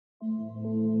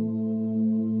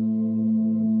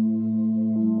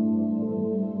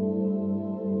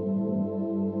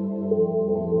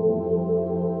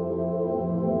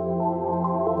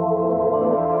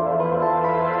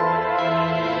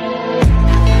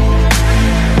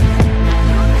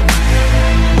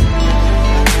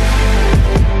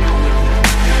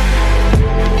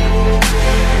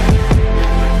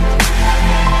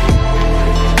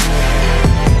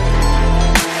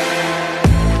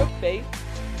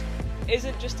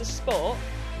isn't just a sport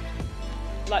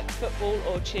like football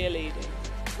or cheerleading.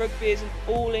 Rugby is an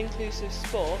all-inclusive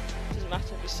sport. It doesn't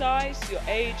matter your size, your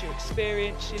age, your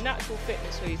experience, your natural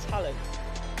fitness or your talent.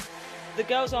 The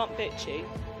girls aren't bitchy,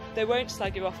 they won't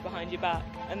slag you off behind your back,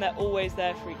 and they're always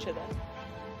there for each other.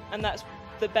 And that's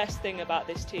the best thing about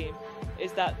this team,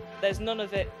 is that there's none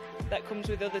of it that comes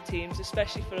with other teams,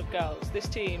 especially full of girls. This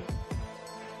team,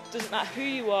 doesn't matter who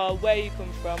you are, where you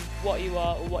come from, what you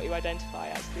are or what you identify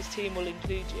as, this team will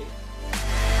include you.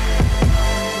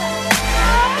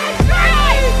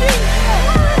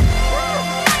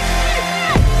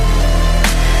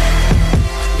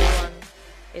 Everyone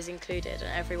is included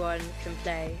and everyone can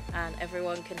play and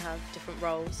everyone can have different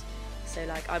roles. So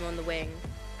like I'm on the wing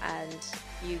and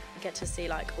you get to see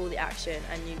like all the action,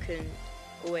 and you can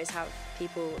always have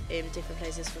people in different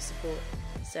places for support.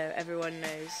 So everyone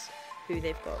knows who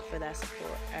they've got for their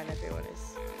support, and everyone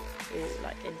is all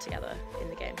like in together in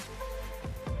the game.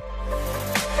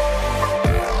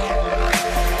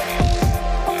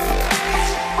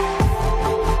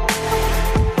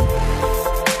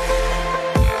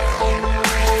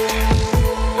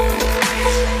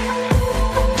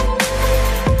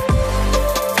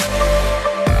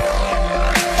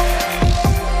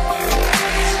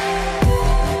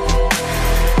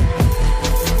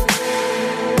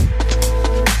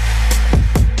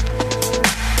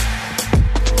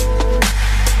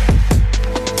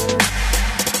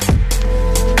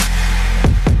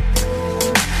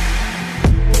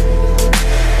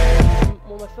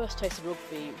 First taste of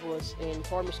rugby was in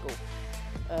primary school.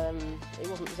 It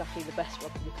wasn't exactly the best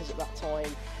rugby because at that time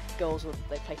girls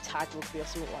they play tag rugby or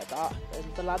something like that, and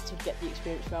the lads would get the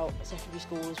experience throughout secondary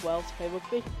school as well to play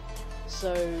rugby.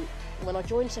 So when I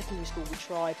joined secondary school we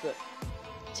tried, but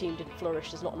the team didn't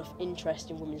flourish. There's not enough interest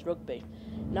in women's rugby.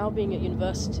 Now being at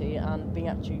university and being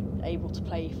actually able to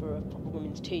play for a proper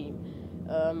women's team,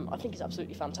 I think it's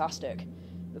absolutely fantastic,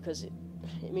 because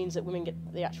it means that women get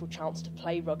the actual chance to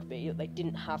play rugby that they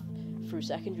didn't have through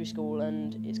secondary school,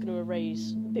 and it's going to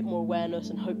raise a bit more awareness,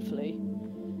 and hopefully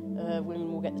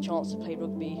women will get the chance to play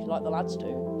rugby like the lads do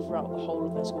throughout the whole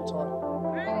of their school time.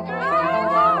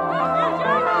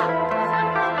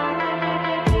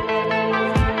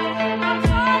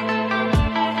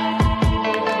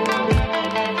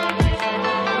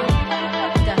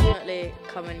 Definitely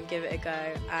come and give it a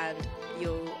go and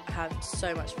you'll have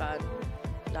so much fun.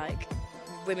 Like,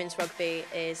 women's rugby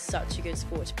is such a good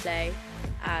sport to play,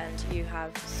 and you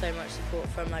have so much support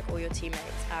from like all your teammates,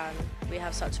 and we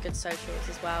have such good socials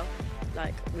as well.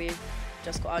 Like, we've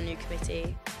just got our new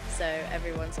committee, so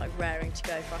everyone's like raring to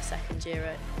go for our second year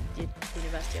at the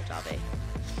University of Derby.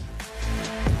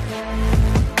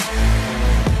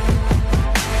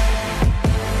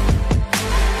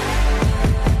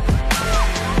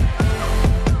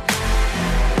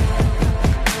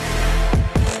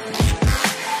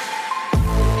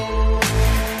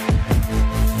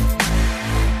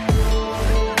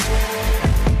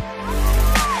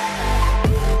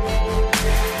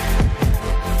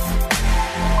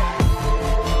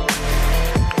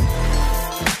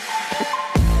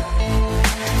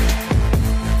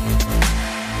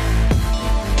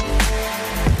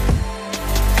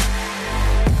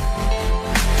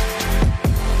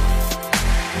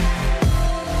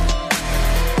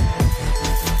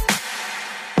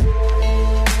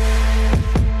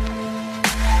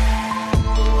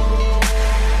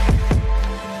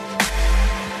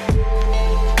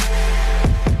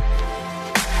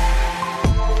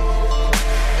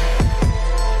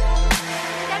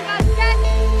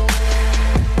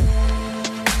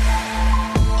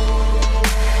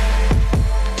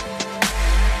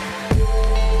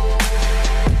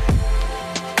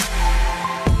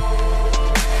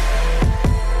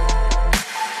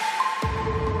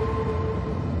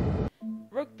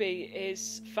 Rugby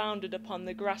is founded upon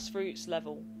the grassroots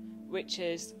level, which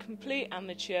is complete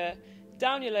amateur,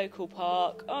 down your local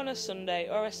park, on a Sunday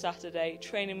or a Saturday,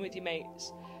 training with your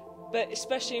mates. But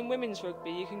especially in women's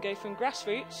rugby, you can go from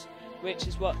grassroots, which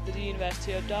is what the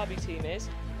University of Derby team is,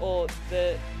 or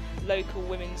the local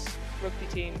women's rugby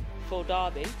team for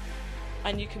Derby,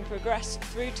 and you can progress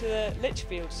through to the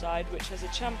Lichfield side, which has a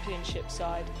championship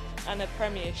side and a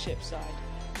premiership side,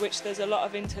 which there's a lot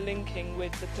of interlinking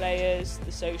with the players,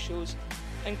 the socials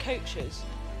and coaches.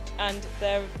 And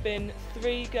there have been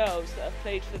 3 girls that have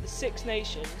played for the Six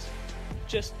Nations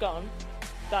just gone,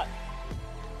 that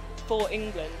for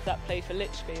England, that play for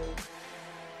Lichfield,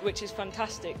 which is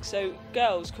fantastic. So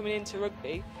girls coming into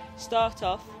rugby start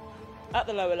off at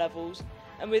the lower levels,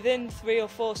 and within 3 or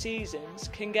 4 seasons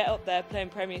can get up there playing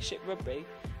Premiership rugby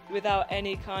without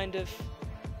any kind of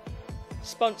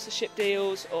sponsorship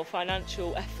deals or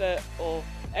financial effort or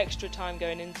extra time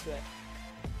going into it.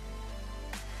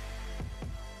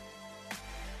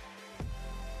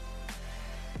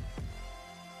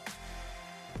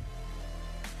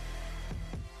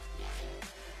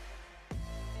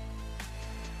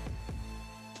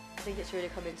 I think it's really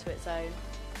come into its own.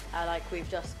 Like we've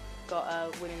just got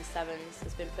women's sevens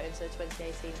that's been put into the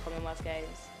 2018 Commonwealth Games,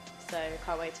 so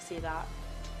can't wait to see that.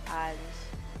 And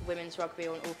women's rugby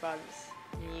on all fronts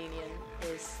in the union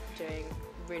is doing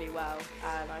really well,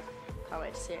 and I can't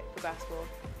wait to see it progress more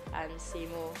and see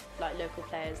more like local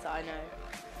players that I know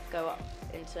go up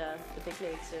into the big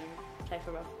leagues and play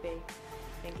for Rugby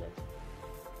England.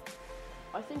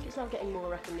 I think it's now getting more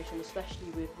recognition,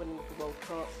 especially with winning the World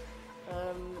Cup.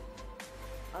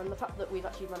 And the fact that we've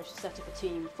actually managed to set up a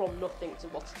team from nothing to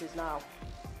what it is now.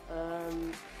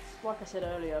 Like I said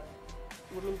earlier,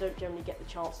 women don't generally get the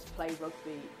chance to play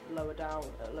rugby lower down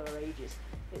at lower ages.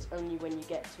 It's only when you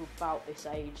get to about this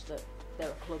age that there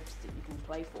are clubs that you can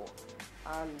play for.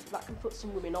 And that can put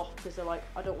some women off because they're like,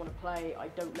 I don't want to play, I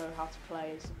don't know how to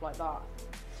play and stuff like that.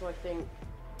 So I think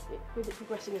with it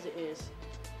progressing as it is,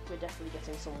 we're definitely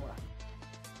getting somewhere.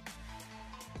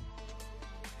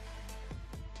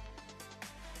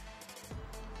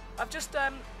 I've just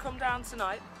come down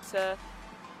tonight to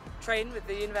train with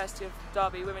the University of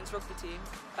Derby women's rugby team.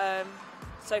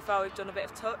 So far we've done a bit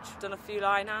of touch, done a few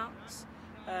line outs.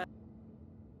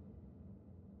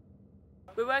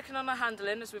 We're working on our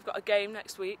handling as we've got a game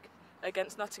next week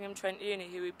against Nottingham Trent Uni,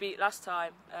 who we beat last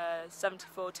time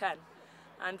 74-10,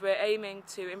 and we're aiming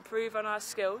to improve on our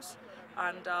skills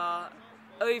and our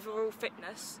overall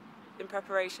fitness in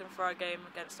preparation for our game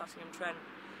against Nottingham Trent.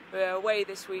 We're away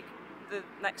this week, the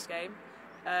next game,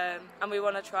 and we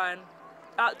want to try and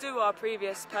outdo our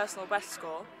previous personal best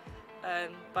score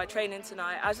by training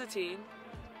tonight as a team,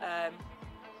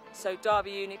 so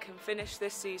Derby Uni can finish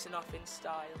this season off in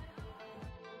style.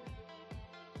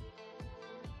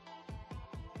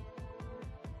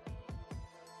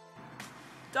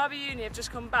 Derby Uni have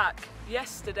just come back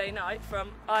yesterday night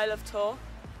from Isle of Tor.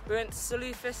 We went to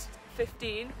Salufist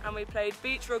 15 and we played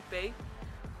beach rugby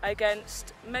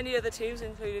against many other teams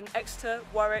including Exeter,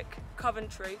 Warwick,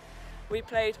 Coventry. We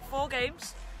played 4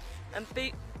 games and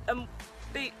beat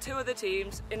 2 other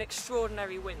teams in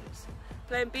extraordinary wins.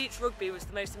 Playing beach rugby was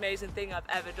the most amazing thing I've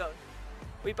ever done.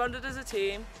 We bonded as a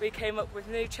team, we came up with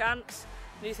new chants,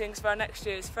 new things for our next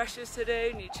year's freshers to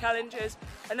do, new challenges,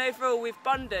 and overall we've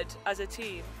bonded as a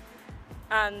team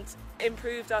and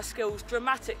improved our skills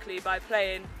dramatically by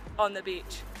playing on the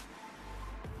beach.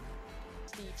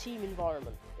 The team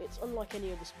environment, it's unlike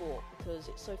any other sport because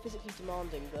it's so physically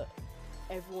demanding that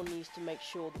everyone needs to make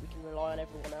sure that we can rely on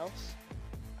everyone else,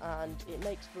 and it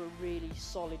makes for a really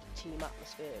solid team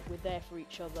atmosphere. We're there for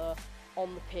each other,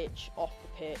 on the pitch, off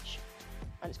the pitch,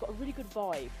 and it's got a really good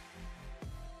vibe.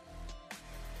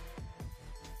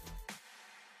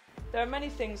 There are many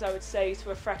things I would say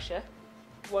to a fresher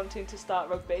wanting to start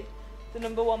rugby. The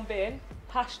number one being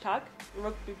hashtag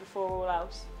rugby before all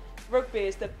else. Rugby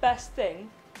is the best thing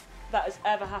that has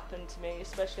ever happened to me,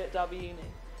 especially at Derby Uni.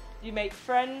 You make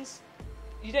friends,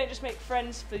 you don't just make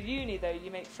friends for uni though,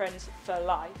 you make friends for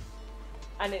life.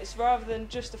 And it's rather than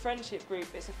just a friendship group,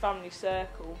 it's a family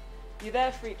circle. You're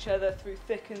there for each other through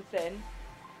thick and thin,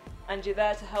 and you're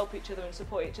there to help each other and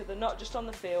support each other, not just on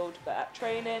the field, but at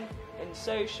training, in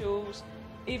socials,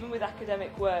 even with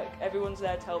academic work, everyone's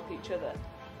there to help each other.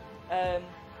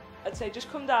 I'd say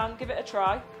just come down, give it a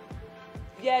try.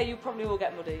 Yeah, you probably will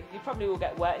get muddy, you probably will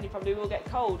get wet, and you probably will get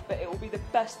cold, but it will be the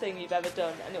best thing you've ever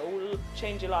done, and it will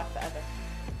change your life forever.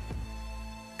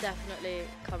 Definitely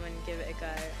come and give it a go,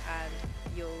 and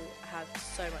you'll have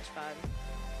so much fun.